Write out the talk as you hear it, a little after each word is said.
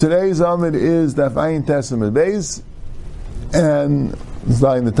Today's Amid is Daf Ayin Testament Beis, and it's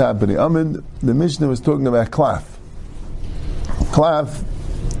lying the top of the Amid. The Mishnah was talking about klaf. Klaf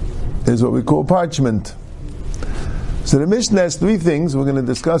is what we call parchment. So the Mishnah has three things we're going to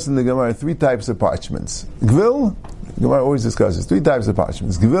discuss in the Gemara, three types of parchments. Gvil, the Gemara always discusses three types of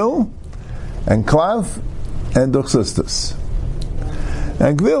parchments. Gvil, and klaf, and duchsistus.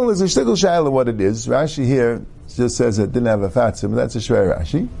 And Gvil is a shtickle shayla what it is. Rashi here just says it didn't have a fatzim, but that's a shver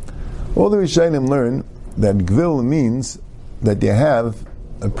Rashi. All the Rishonim learn that Gvil means that you have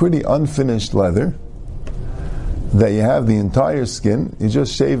a pretty unfinished leather, that you have the entire skin, you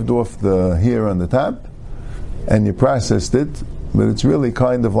just shaved off the hair on the top, and you processed it, but it's really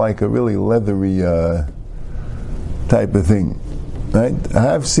kind of like a really leathery type of thing. Right? I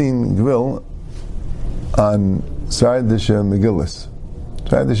have seen Gvil on Sardisha Megillus.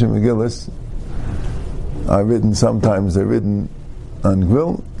 Sardisha Megillus are written, sometimes they're written on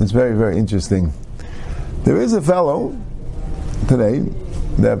Gvil. It's very, very interesting. There is a fellow today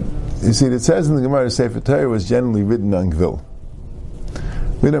that, you see, it says in the Gemara Sefer Torah was generally written on Gvil.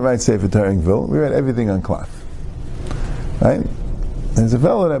 We don't write Sefer Torah on Gvil, we write everything on klaf. Right? There's a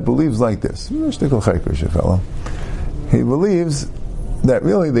fellow that believes like this. Fellow. He believes that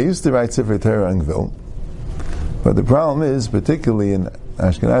really they used to write Sefer Torah on Gvil, but the problem is, particularly in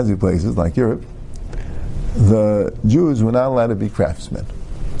Ashkenazi places like Europe, the Jews were not allowed to be craftsmen.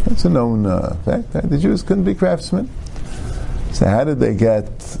 That's a known fact. Right? The Jews couldn't be craftsmen. So how did they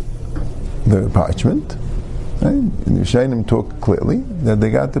get the parchment? Right? And the Shainim talk clearly that they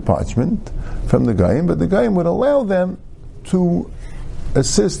got the parchment from the Goyim, but the Goyim would allow them to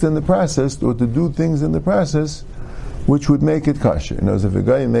assist in the process or to do things in the process which would make it kosher. You know, if a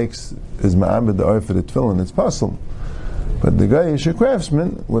Goyim makes his ma'abed the oil for the tefillin, it's possible. But the Goyish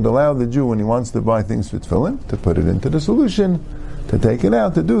craftsman would allow the Jew, when he wants to buy things for tefillin, to put it into the solution, to take it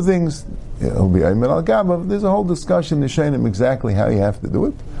out, to do things. It'll be Ayman al Gabav. There's a whole discussion in the Shainim exactly how you have to do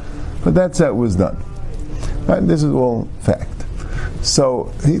it, but that's how it was done. Right? This is all fact.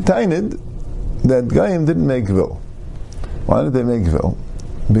 So he tainted that Goyim didn't make Gvil. Why did they make Gvil?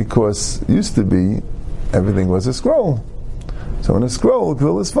 Because it used to be everything was a scroll. So in a scroll,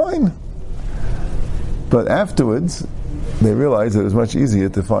 Gvil is fine. But afterwards, they realized that it was much easier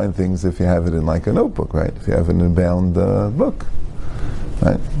to find things if you have it in like a notebook, right? If you have it in a bound book,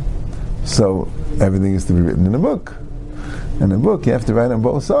 right? So everything is to be written in a book. In a book, you have to write on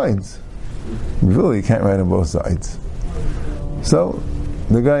both sides. Really, you can't write on both sides. So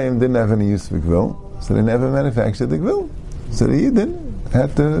the guy didn't have any use for Gvil, so they never manufactured the Gvil. So the Yidden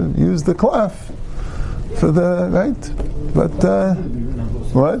had to use the klaf for the, right? But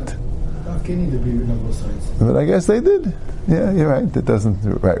what? But I guess they did. Yeah, you're right. It doesn't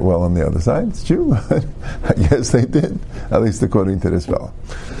write well on the other side. It's true. I guess they did, at least according to this fellow.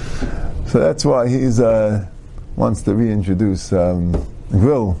 So that's why he's wants to reintroduce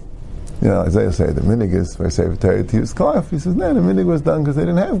Gvil. You know, as I say, the minig is for Sefer Torah to use klaf. He says, no, the minig was done because they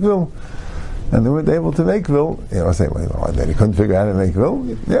didn't have Gvil, and they weren't able to make Gvil. You know, I say, well, they couldn't figure out how to make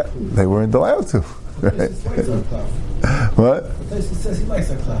Gvil. Yeah, they weren't allowed to. Right? What? It says he likes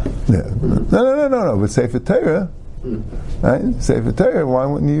a klaf. Yeah. No. But Sefer Torah, right? Sefer Torah, why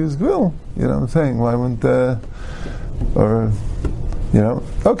wouldn't you use Gvil? You know what I'm saying? Why wouldn't, or, you know,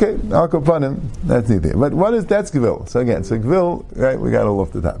 okay, I'll go upon him. That's neither. But that's Gvil. So again, Gvil, right, we got all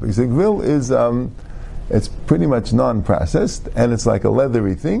off the topic. So Gvil is, it's pretty much non-processed, and it's like a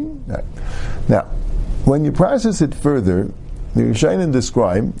leathery thing. Right. Now, when you process it further, the Rishonim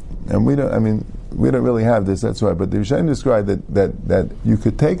describe, and we don't really have this, that's why, but the Rishonim describe that you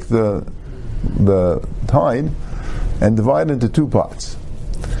could take the hide and divide it into two parts.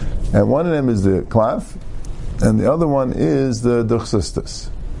 And one of them is the klaf, and the other one is the duchsistus.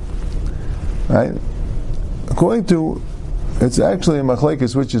 Right? According to, it's actually a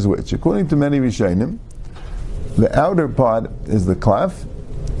machlekes which is which. According to many Rishonim, the outer part is the klaf,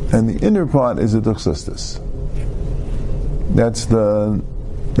 and the inner part is the duchsistus. That's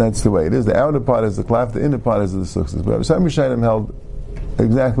the way it is. The outer part is the klaf, the inner part is the duchsistus. But some Rishonim held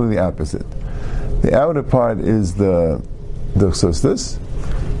exactly the opposite. The outer part is the duchsistus,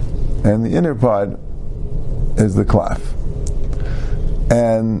 and the inner part is the klaf.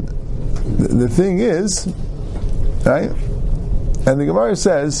 And the thing is, right? And the Gemara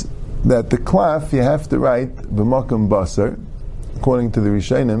says that the klaf you have to write b'makom basar, according to the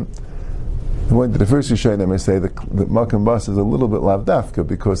Rishonim. According to the first Rishonim, I say the makom basar is a little bit lavdafka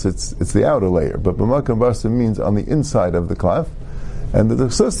because it's the outer layer, but b'makom basar means on the inside of the klaf, and the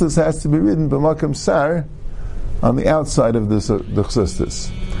duchsistus has to be written b'makom sar, on the outside of the duchsistus.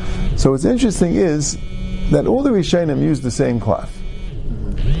 So what's interesting is that all the Rishonim use the same klaf.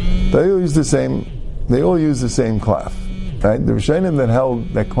 They all use the same. They all use the same klaf, right? The Rishonim that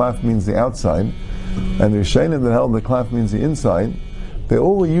held that klaf means the outside, and the Rishonim that held the klaf means the inside, they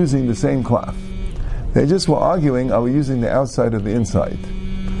all were using the same klaf. They just were arguing: are we using the outside or the inside?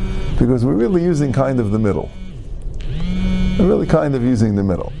 Because we're really using kind of the middle. We're really kind of using the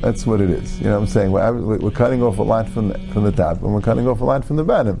middle. That's what it is. You know what I'm saying? We're cutting off a lot from the top, and we're cutting off a lot from the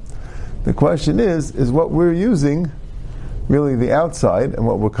bottom. The question is what we're using really the outside, and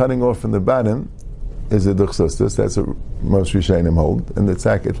what we're cutting off from the bottom is a duchsustus. That's what most Rishonim hold, and it's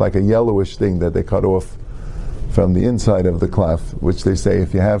like a yellowish thing that they cut off from the inside of the klaf, which they say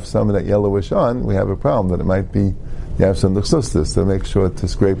if you have some of that yellowish on, we have a problem that it might be you have some duchsustus, so make sure to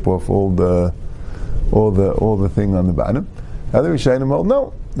scrape off all the thing on the bottom. Other Rishonim hold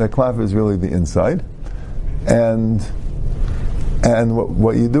no, the klaf is really the inside, and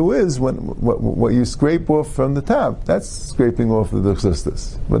what you do is what you scrape off from the top, that's scraping off the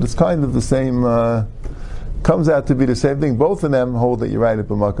duchsustus. But it's kind of the same. Comes out to be the same thing. Both of them hold that you write it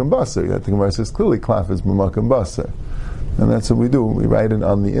b'makam basar. The Gemara says clearly klaf is b'makam basar, and that's what we do. We write it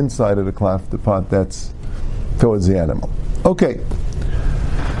on the inside of the klaf, the part that's towards the animal. Okay.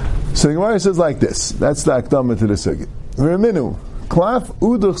 So the Gemara says like this. That's the akdama to the sugya. Reminu. Klaf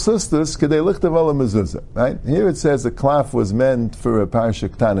u'duchsustus kedei lichtav ala mezuzah. Right? Here it says the klaf was meant for a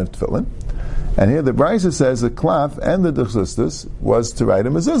parashik tan of tefillin. And here the Brisa says the klaf and the duchsustus was to write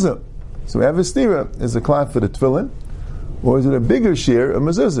a mezuzah. So we have a stira. Is the klaf for the tefillin? Or is it a bigger shear, a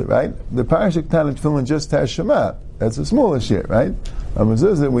mezuzah, right? The parashik tan of tefillin just has shema. That's a smaller shear, right? A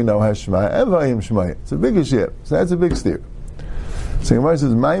mezuzah we know has shema and vayim shema. It's a bigger shear. So that's a big steer. So Gemara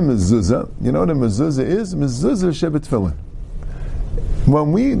says, my mezuzah. You know what a mezuzah is? Mezuzah shebet tefillin.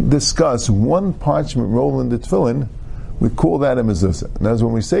 When we discuss one parchment roll in the tefillin, we call that a mezuzah. And as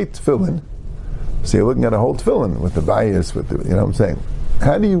when we say tefillin, so you're looking at a whole tefillin with the bias, with the, you know what I'm saying?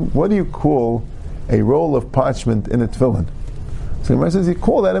 What do you call a roll of parchment in a tefillin? So Gemara says you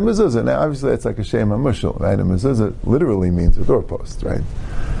call that a mezuzah. Now obviously that's like a shem hamushal, right? A mezuzah literally means a doorpost, right? You know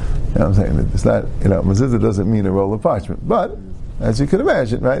what I'm saying? It's not, mezuzah doesn't mean a roll of parchment. But, as you can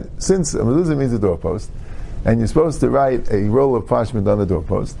imagine, right? Since a mezuzah means a doorpost, and you're supposed to write a roll of parchment on the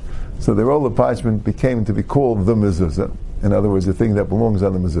doorpost, so the roll of parchment became to be called the mezuzah. In other words, the thing that belongs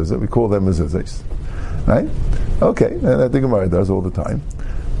on the mezuzah, we call them mezuzahs. Right? Okay, and I think Gemara does all the time.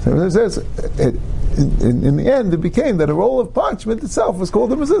 So it says, in the end, it became that a roll of parchment itself was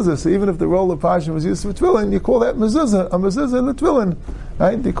called a mezuzah. So even if the roll of parchment was used for tefillin, you call that mezuzah, a mezuzah in the tefillin.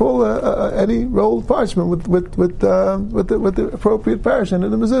 Right? You call any roll of parchment with the appropriate parashon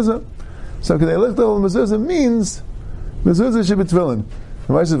in the mezuzah. So when they lift the mezuzah means mezuzah should be tefillin.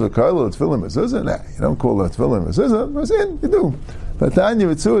 Somebody says, "Carlo, tefillin mezuzah." Nah, you don't call it tefillin mezuzah. I said, you do. But Tanya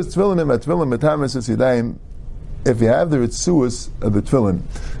ritzuas tefillin tefillin metamis yidayim. If you have the ritzuas of the tefillin,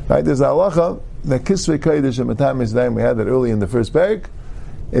 right? There's a halacha that kisvei kodesh and metamis yidayim. We had that early in the first parak.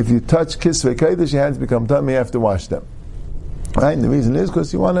 If you touch kisvei kodesh, your hands become tummy. You have to wash them. Right? And the reason is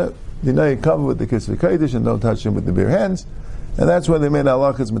because you want to, you cover with the kisvei kodesh and don't touch them with the bare hands. And that's when they made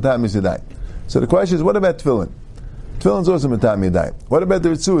halachas metamis yidayim. So the question is, what about tefillin? Tefillin is also metam yadayim. What about the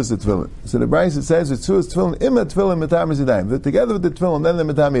ritzuas of tefillin? So the Brisa says ritzuas tefillin ima tefillin metam yadayim. They're together with the tefillin, then they're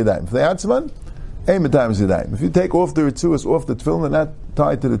metam yadayim. For the atzman, a metam yadayim. If you take off the ritzuas off the tefillin, they're not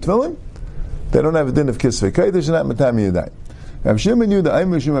tied to the tefillin, they don't have a din of kisvei kodesh, they're not metam yadayim. Rav Shimon knew the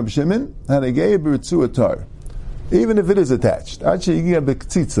Aimur Rav Shimon had a gei b'ritzua tar, even if it is attached. Actually, you get the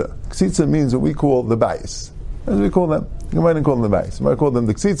k'tzitza. K'tzitza means what we call the bias. As we call them, you might call them the bias. You might call them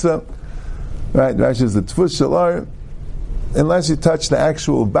the k'tzitza. Right? Rashi is the tfus shalar. Unless you touch the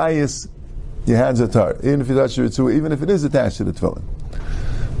actual bias, your hands are tar. Even if you touch the ritzua, even if it is attached to the tefillin.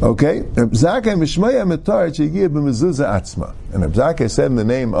 Okay? Reb Zakkai mishmaya metar shegiya b'mezuzah atzma. And Reb Zakkai said in the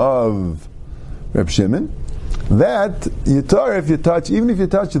name of Reb Shimon that yitar if you touch, even if you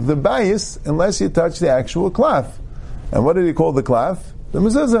touch the bias, unless you touch the actual klaf. And what did he call the klaf? The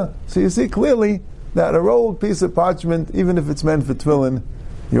mezuzah. So you see clearly that a rolled piece of parchment, even if it's meant for tefillin,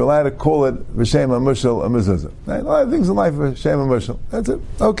 you're allowed to call it v'shem hamushal a mezuzah. Right? A lot of things in life are v'shem hamushal. That's it.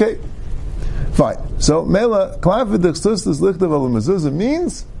 Okay. Fine. So, mela, klaf v'dechsustus lichtav al mezuzah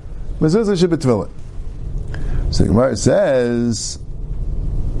means mezuzah should be tefillin. So, Gemara says,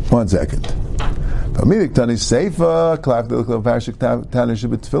 1 second. Apparently,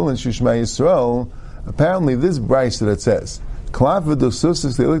 this brisa that says, klaf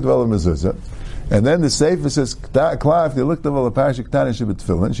v'dechsustus lichtav al mezuzah, and then the Sefer says, "Klaf the looked of all the parashik tanish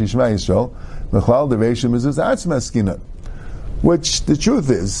b'tefillin shishma Yisrael mechlal dereshim is atzma skina," which the truth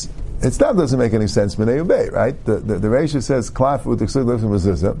is, it still doesn't make any sense. B'nei ubei, right? The Reisha says klaf with the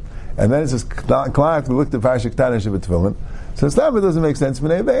mezuzah, and then it says klaf the looked of parashik tanish b'tefillin. So Stam it doesn't make sense.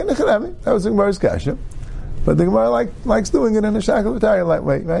 That was the Gemara's kasha. But the Gemara likes doing it in a shakal v'tari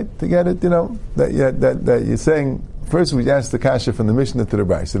lightweight, right? To get it, that you're saying, first we ask the kasha from the Mishnah to the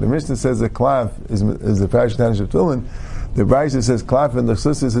Brayso. So the Mishnah says that Klav is the Parashat Tanash of Tefillin. The Brayso says Klav and the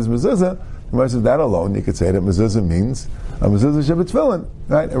Chsustus is mezuzah. The Gemara says that alone, you could say that mezuzah means a mezuzah shabbat tefillin,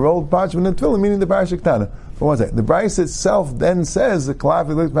 right? A rolled parchment in tefillin, meaning the Parashat Tana. For one second, the Brayso itself then says the Klav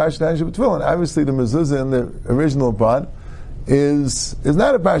is the Parashat Tana shabbat tefillin. Obviously, the mezuzah in the original part is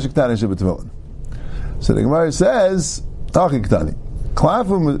not a Parashat Tana shabbat tefillin. So the Gemara says, Tachiktani. Klav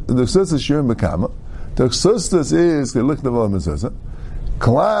the Chsustus shirim b'kama. The Chsustus is the licht of all mezuzah.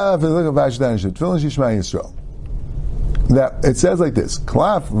 Klav is the licht of Parashat Tana shabbat tefillin shishma Yisrael. Now, it says like this,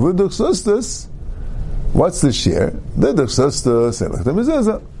 Klav v'duch Chsustus, what's the share? The duch Chsustus and licht of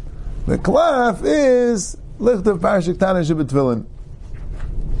mezuzah. The Klav is licht of Parashat Tana shabbat tefillin.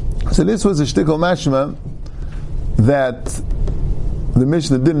 So this was a shtickle mashma that the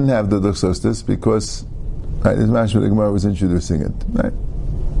Mishnah didn't have the duch Chsustus because, right, this mashma the Gemara was introducing it, right?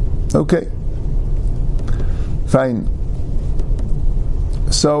 Okay. Fine.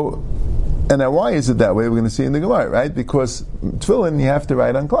 So, and now why is it that way? We're going to see in the Gemara, right? Because tefillin you have to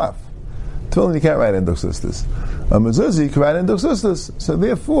write on Klav. Tefillin you can't write on duch Chsustus. A mezuzah you can write on duch Chsustus. So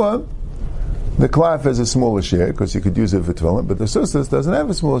therefore, the Klav has a smaller share because you could use it for tefillin, but the Chsustus doesn't have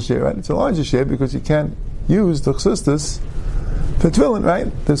a smaller share, right? It's a larger share because you can't use the Chsustus for tefillin, right?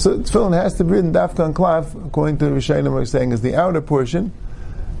 The tefillin has to be written dafka on Klav, according to Rishonim, we're saying is the outer portion,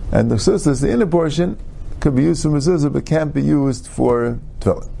 and the Chsustus, the inner portion, could be used for mezuzah but can't be used for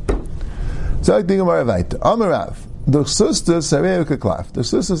tefillin. So I think Amarav, the Chsustus harei k'Klav. The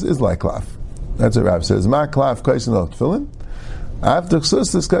Chsustus is like Klav. That's what Rav says. Ma Klav kaisen of tefillin. After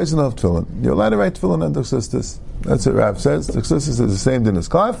Chsustus kaisen of tefillin. You're allowed to write tefillin on the Chsustus. That's what Rav says. The Chsustus is the same thing as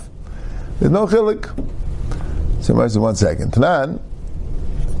Klav. There's no chilik. So I said 1 second. Tanan,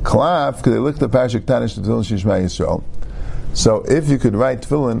 Klav, because they look the Parashat Tanish tefillin shishma Yisrael. So if you could write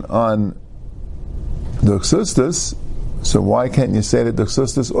tefillin on the Chsustus, so why can't you say that the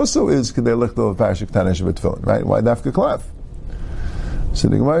Chsustus also is kedei lichto of Parashat Tanish of tefillin, right? Why dafka Klav? So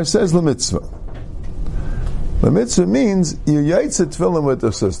the Gemara says lemitzvah. Lemitzvah means you yaitz tefillin with the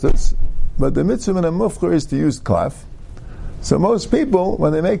Chsustus, but the mitzvah in a mufcher is to use Klav. So most people,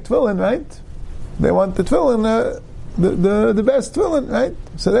 when they make tefillin, right, they want the tefillin, the best tefillin, right?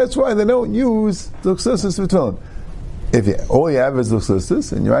 So that's why they don't use the Chsustus for tefillin. If all you have is the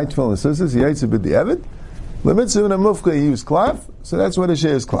Chsustus, and you write tefillin the Chsustus, you yaitz with the Eved, the mitzvah in a mufcher you use Klav, so that's why the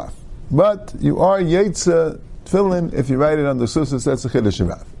share is Klav. But you are yaitz tefillin if you write it on the Chsustus, that's the chiddush of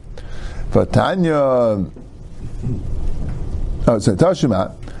Rav. But Tanya,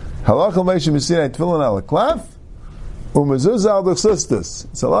 Tashima, halachal meishim misinai tefillin al Klav, umezuzah al the Chsustus.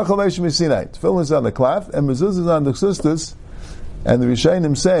 So halachal meishim misinai tefillin is on the Klav, and mezuzah is on the Chsustus, and the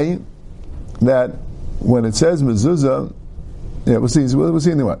Rishonim say that when it says mezuzah, yeah, we'll see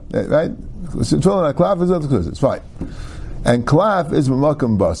in the one, right? So tefillin al Klav is on the Chsustus, fine. And Klav is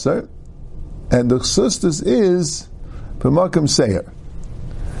b'makam basar, and the Chsustus is b'makam seir.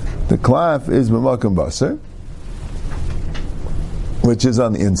 The Klav is b'makam basar, which is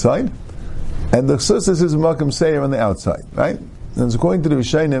on the inside, and the Chsustus is b'makam seir on the outside, right? And it's according to the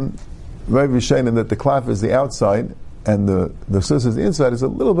Rishonim, Rav Rishonim, that the Klav is the outside, and the Chsustus is the inside, is a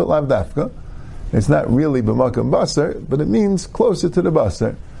little bit lav dafka. It's not really b'makam basar, but it means closer to the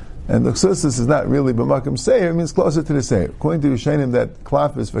basar. And the Chsustus is not really b'makam seir, it means closer to the seir. According to Rishonim, that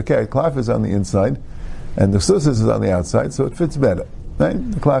Klav is fakir, Klav is on the inside, and the Chsustus is on the outside, so it fits better. Right?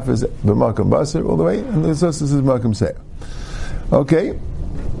 The Klav is b'makam basar all the way, and the Chsustus is b'makam seir. Okay,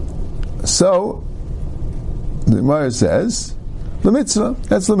 so the Gemara says the mitzvah.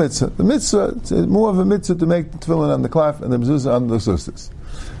 That's the mitzvah. The mitzvah is more of a mitzvah to make the tefillin on the Klav and the mezuzah on the Chsustus.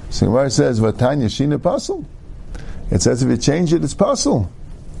 So the Gemara says, "Vatanya shina pasul." It says if you change it, it's pasul.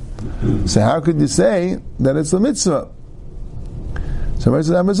 So how could you say that it's the mitzvah? So Gemara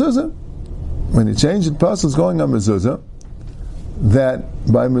says, "Mezuzah." When you change it, pasul is going on mezuzah. That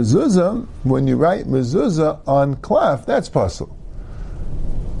by mezuzah, when you write mezuzah on Klav, that's pasul.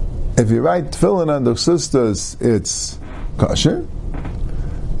 If you write tefillin on the Chsustus, it's kosher.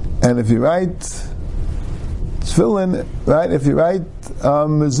 And if you write tefillin, right, if you write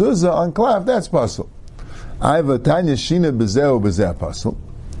mezuzah on Klav, that's pasul. I have a tanya shina bezeh bezeh pasul.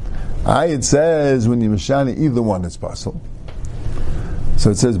 It says when you mishani either one, it's pasul.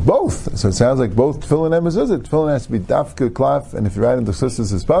 So it says both. So it sounds like both tefillin and mezuzah. Tefillin has to be dafka Klav, and if you write on the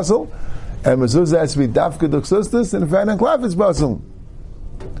Chsustus, it's pasul. And mezuzah has to be dafka the Chsustus, and if you write on Klav, it's pasul.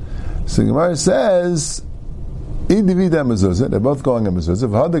 So Gemara says, "Idivida mezuzah." They're both going on mezuzah.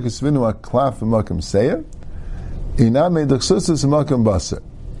 V'hadak esvinu aklaf v'makam seir. Iname d'chsustus v'makam baser.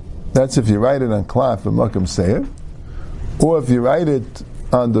 That's if you write it on klaf v'makam seir, or if you write it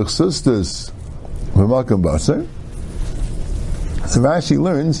on d'chsustus v'makam baser. So Rashi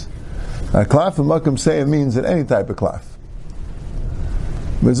learns klaf v'makam seir means in any type of klaf.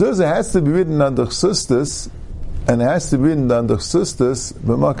 Mezuzah has to be written on d'chsustus, and it has to be written on d'chsustus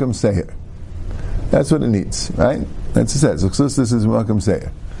v'makam seir. That's what it needs, right? That's what it says. D'chsustus is v'makam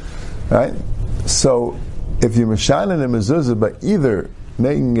seir, right? So if you're mishanan and mezuzah by either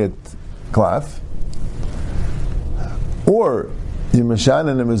making it klaf, or you're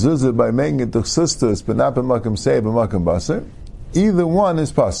mishanan and mezuzah by making it d'chsustus but not b'makam seir b'makam baser, either one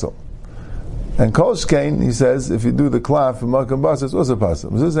is possible. And kol shkein, he says, if you do the klaf b'makam baser, it's also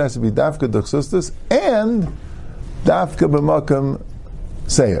possible. Mezuzah has to be dafka d'chsustus and dafka b'makam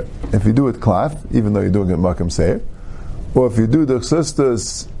seir. If you do it klaf, even though you're doing it b'makam seir, or if you do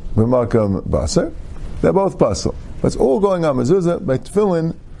d'chsustus b'makam baser, they're both possible. But it's all going on mezuzah. By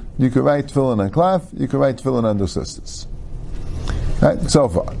tefillin, you can write tefillin on klaf, you can write tefillin on d'chsustus. Right, so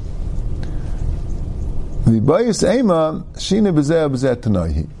far. The bayis ema shina b'zeh b'zeh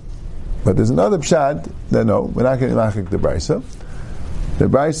tanoihi. But there's another pshat that no, we're not going to machik the brisa. The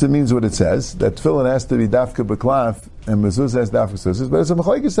brisa means what it says, that tefillin has to be dafka b'klaf and mezuzah has dafka d'chsustus, but it's a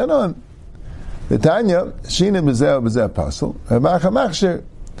machlekes tanon. The Tanya shina b'zeh b'zeh pasul, Rabacha machshir.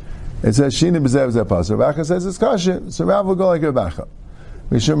 It says shina b'zeh b'zeh pasul. Rabacha says it's kasher. So Rav will go like Rabacha.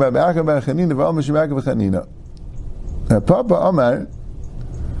 Mishum Rabacha b'chanina v'al mishum Rabacha b'chanina. Papa Amar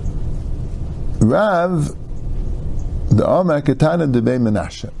Rav the Amar ketana debei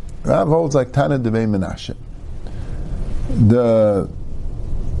Menashe. Rav holds like Tana debei Menashe. The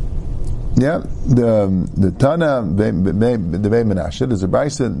Tana debei Menashe. There's a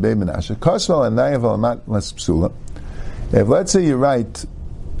brisa debei Menashe. Kosval and nayav amat las psula. If let's say you write,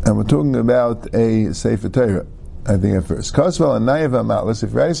 and we're talking about a Sefer Torah, I think at first. Kosval and nayav amatlas.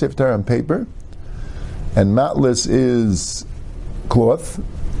 If you write a Sefer Torah on paper, and matlas is cloth,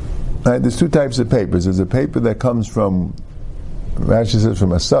 right? There's two types of papers. There's a paper that comes from, Rashi says,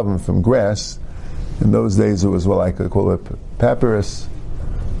 from a southern, from grass. In those days it was what I could call it papyrus,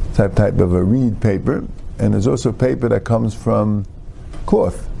 type of a reed paper. And there's also paper that comes from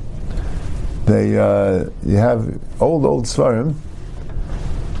cloth. You have old svarim,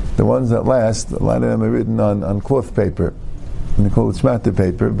 the ones that last, a lot of them are written on cloth paper. And they call it shmata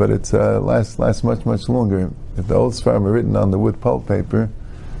paper, but it's lasts much longer. If the old svarim are written on the wood pulp paper,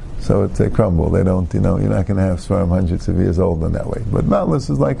 so they crumble. They don't, you're not going to have svarim hundreds of years old in that way. But matlas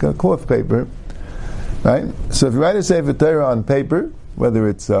is like a cloth paper, right? So if you write a Sefer Torah on paper, whether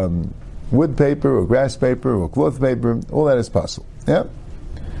it's wood paper or grass paper or cloth paper, all that is possible. Yeah.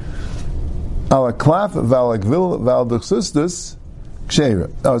 Ala klaf val gvil val d'chsustus.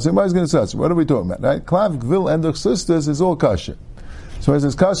 Oh, so everybody's going to say, what are we talking about? Right? Klav, Gvil, and D'chsustus is all kasher. So it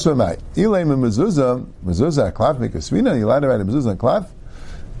says, kasher mai. Ilay me mezuzah, Klav, mikasvina, you allowed to write a mezuzah on Klav,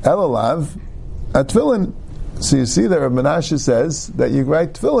 elalav, at tefillin. So you see that Rav Menashe says that you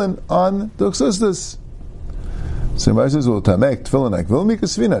write tefillin on D'chsustus. So everybody says, well, tamek, tefillin on Gvil,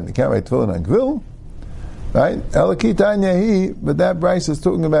 mikasvina. You can't write tefillin on Gvil. Right? Elakitanya but that Bryce is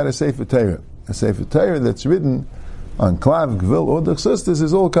talking about a Sefer Torah. A Sefer Torah that's written on klav, gvil, or d'chsustus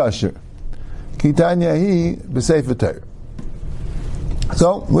is all kasher. Kitanya hi b'sefer Torah.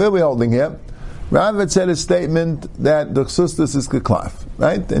 So, where are we holding here? Rav had said a statement that d'chsustus is klav,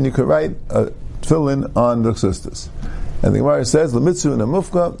 right? And you could write a tefillin on d'chsustus. And the Gemara says, l'mitzu and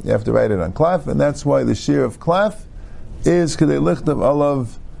mufka, you have to write it on klav, and that's why the shir of klav is kedei lichtav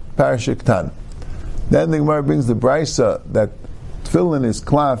alav parashik tan. Then the Gemara brings the brisa that tefillin is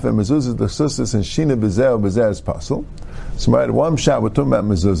klaf and mezuzah d'chsustus and shina b'zeh is pasul. So right, one shot we're talking about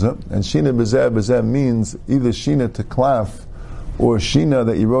mezuzah, and shina b'zeh means either shina to klaf or shina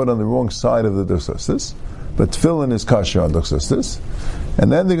that you wrote on the wrong side of the d'chsustus. But tefillin is kasher on d'chsustus.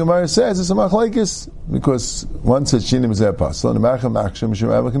 And then the Gemara says it's a machlekes because one says shina b'zeh pasul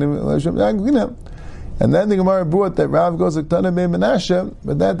and then the Gemara brought that Rav goes like Tana be Menashe,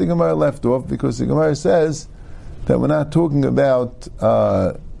 but that the Gemara left off because the Gemara says that we're not talking about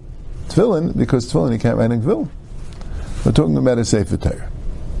tefillin, because tefillin you can't write in gvil. We're talking about a Sefer Torah.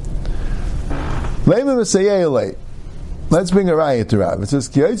 Let's bring a raya to Rav. It says,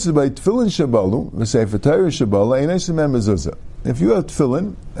 Ki yitzis by tefillin shabalu, v'sefer Torah shabalu, einesim mezuzah. If you have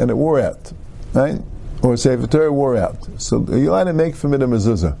tefillin and it wore out, right? Or Sefer Torah wore out, so are you allowed to make from it a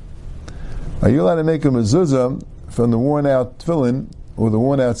mezuzah? Are you allowed to make a mezuzah from the worn out tefillin or the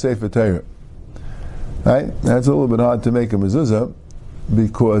worn out Sefer Torah? Right? That's a little bit hard to make a mezuzah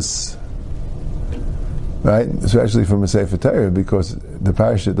because, right? Especially from a Sefer Torah because the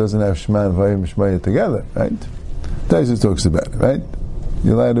parasha doesn't have Shema and Vayim Shmaya together, right? Taisus talks about it, right?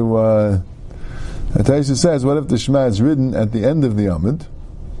 You're allowed to. Taisus says, what if the Shema is written at the end of the Amud?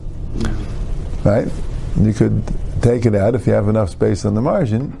 Right? You could take it out if you have enough space on the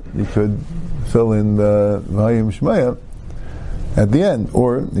margin. You could fill in the Vayim Shmaya at the end.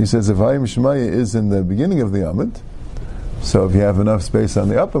 Or he says if Vayim Shmaya is in the beginning of the Amud, so if you have enough space on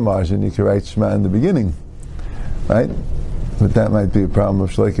the upper margin, you can write Shema in the beginning. Right? But that might be a problem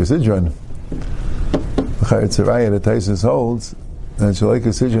of Shleikus Idron. The Chayetzaraya, the Taisus holds, and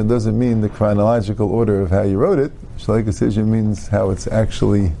Shleikus Idron doesn't mean the chronological order of how you wrote it. Shleikus Idron means how it's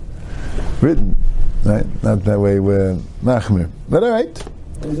actually written. Right? Not that way we're machmir. But alright.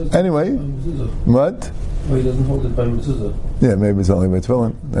 Anyway. What? Oh, he doesn't hold it by mezuzah. Yeah, maybe it's only by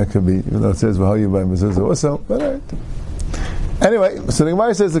tefillin. That could be, even though it says v'hoyu by mezuzah also. But alright. Anyway, so the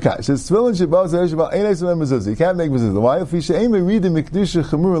Gemara says the Kash. It says tefillin shebal zeh shebal ein eisem mezuzah. You can't make mezuzah. Why? If you she'ein reading mikdusha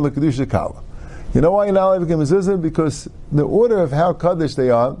chamura lekdusha kala. You know why you're not allowed to get mezuzah? Because the order of how kaddish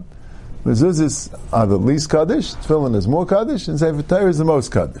they are, mezuzahs are the least kaddish, tefillin is more kaddish, and Sefer Torah is the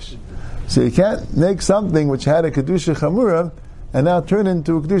most kaddish. So you can't make something which had a kedusha chamura and now turn it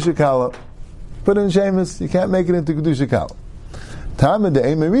into a kedusha kala. Put it in shemus, you can't make it into kedusha kala. Tama de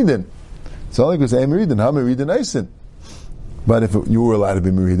emeridin. It's only because emeridin, hameridin eisin. But if you were allowed to be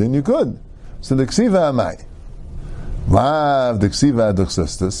meridin, you could. So the ksiva amai. Lav the ksiva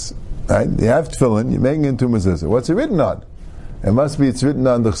duchsistus. Right? You have tefillin, you're making it into mezuzah. What's it written on? It must be it's written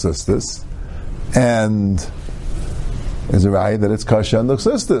on duchsistus. And there's a raya that it's kasha on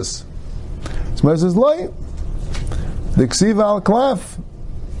duchsistus. Gemara says, "Loi, the ksiva al klaf.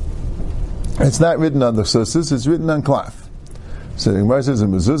 It's not written on the chsistus; it's written on klaf." So the Gemara says, "A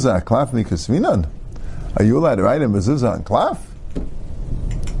mezuzah al klaf mikasvinan. Are you allowed to write a mezuzah on klaf?"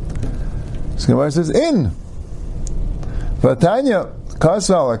 So the Gemara says, "In Vatanya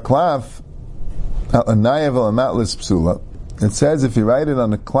kasval al klaf al anayav al amatlis psula." It says if you write it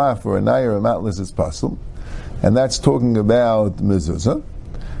on a klaf or a nayav or amatlis, it's pasul, and that's talking about mezuzah.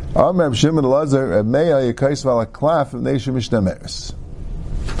 Reb Shimon Elazar, Reb Meir yekais val klaf v'neishu mishnameres.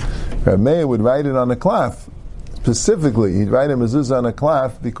 Reb Meir would write it on a klaf. Specifically, he'd write a mezuzah on a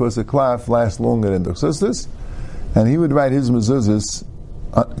klaf because a klaf lasts longer than duchsistus, and he would write his mezuzahs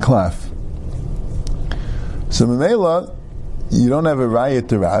on klaf. So Memela, you don't have a raya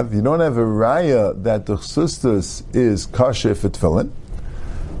to Rav, you don't have a raya that duchsistus is kasher for tefillin.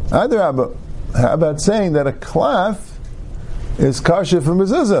 Adarabba, how about saying that a klaf is kasher for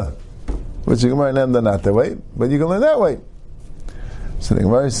mezuzah, which the Gemara named not that way, but you can learn that way. So the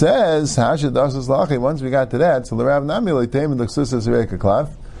Gemara says, "Hashad dasas lachi." Once we got to that, so the Rav Nami leitem duchsistus reika klaf,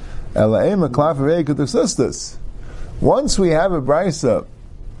 elaim a klaf reika duchsistus. Once we have a brisa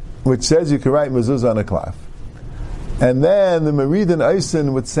which says you can write mezuzah on a klaf, and then the meridin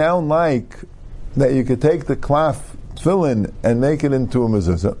eisen would sound like that you could take the klaf tefillin and make it into a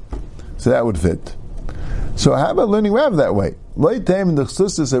mezuzah, so that would fit. So how about learning Rav that way? Leitem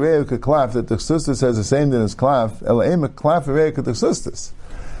duchsistus areika klaf, that duchsistus has the same thing as klaf. Elaim a klaf areika duchsistus.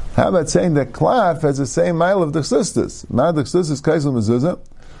 How about saying that klaf has the same mile of duchsistus? Ma duchsistus kaisel mezuzah,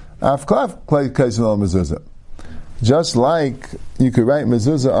 af klaf kaisel mezuzah. Just like you could write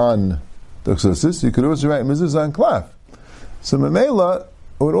mezuzah on duchsistus, you could also write mezuzah on klaf. So memela, it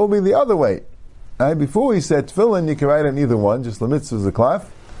would all be the other way. Right? Before we said tefillin, you can write on either one, just lemitzvah is the klaf.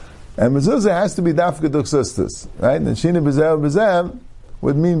 And mezuzah has to be dafka duchsistus, right? And shina b'zeh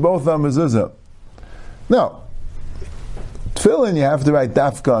would mean both on mezuzah. Now, tefillin you have to write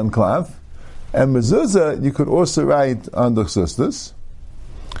dafka on klaf, and mezuzah you could also write on duchsistus,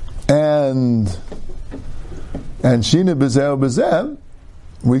 and shina b'zeh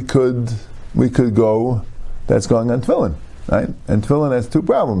we could go that's going on tefillin, right? And tefillin has two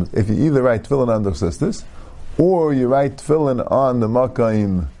problems. If you either write tefillin on duchsistus, or you write tefillin on the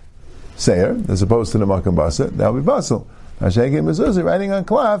makayim Seir, as opposed to the Makam Basa, that would be Basel. Hashegim Mezuzah, writing on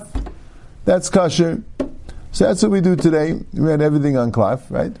Klaf, that's Kasher. So that's what we do today. We write everything on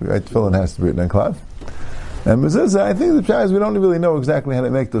Klaf, right? We write tefillin has to be written on Klaf. And Mezuzah, I think the pshat is we don't really know exactly how to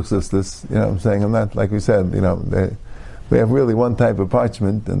make duchsistus. You know what I'm saying? I'm not, like we said, we have really one type of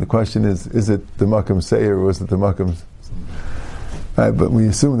parchment, and the question is it the Makam Seir or is it the Makam... Right, but we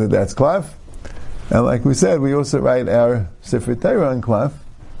assume that that's Klaf. And like we said, we also write our Sefer Torah on Klaf.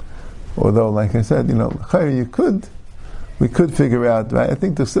 Although, like I said, we could figure out, right? I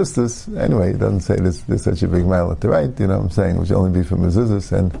think the sisters, anyway, it doesn't say there's such a big mile to write, you know what I'm saying, which only be for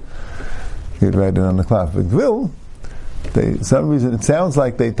mezuzahs, and you'd write it on the klaf. But Gvil, some reason, it sounds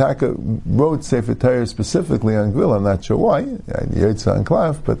like they wrote Sefer Torah specifically on Gvil, I'm not sure why, it's on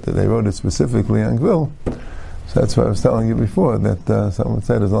klaf, but they wrote it specifically on Gvil. So that's what I was telling you before, that someone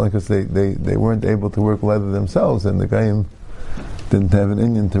said it's only because they weren't able to work leather themselves, and the Goyim didn't have an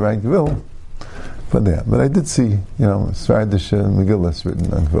Indian to write Gvil. But I did see, Svardish and Megillus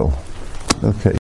written on Gvil. Okay.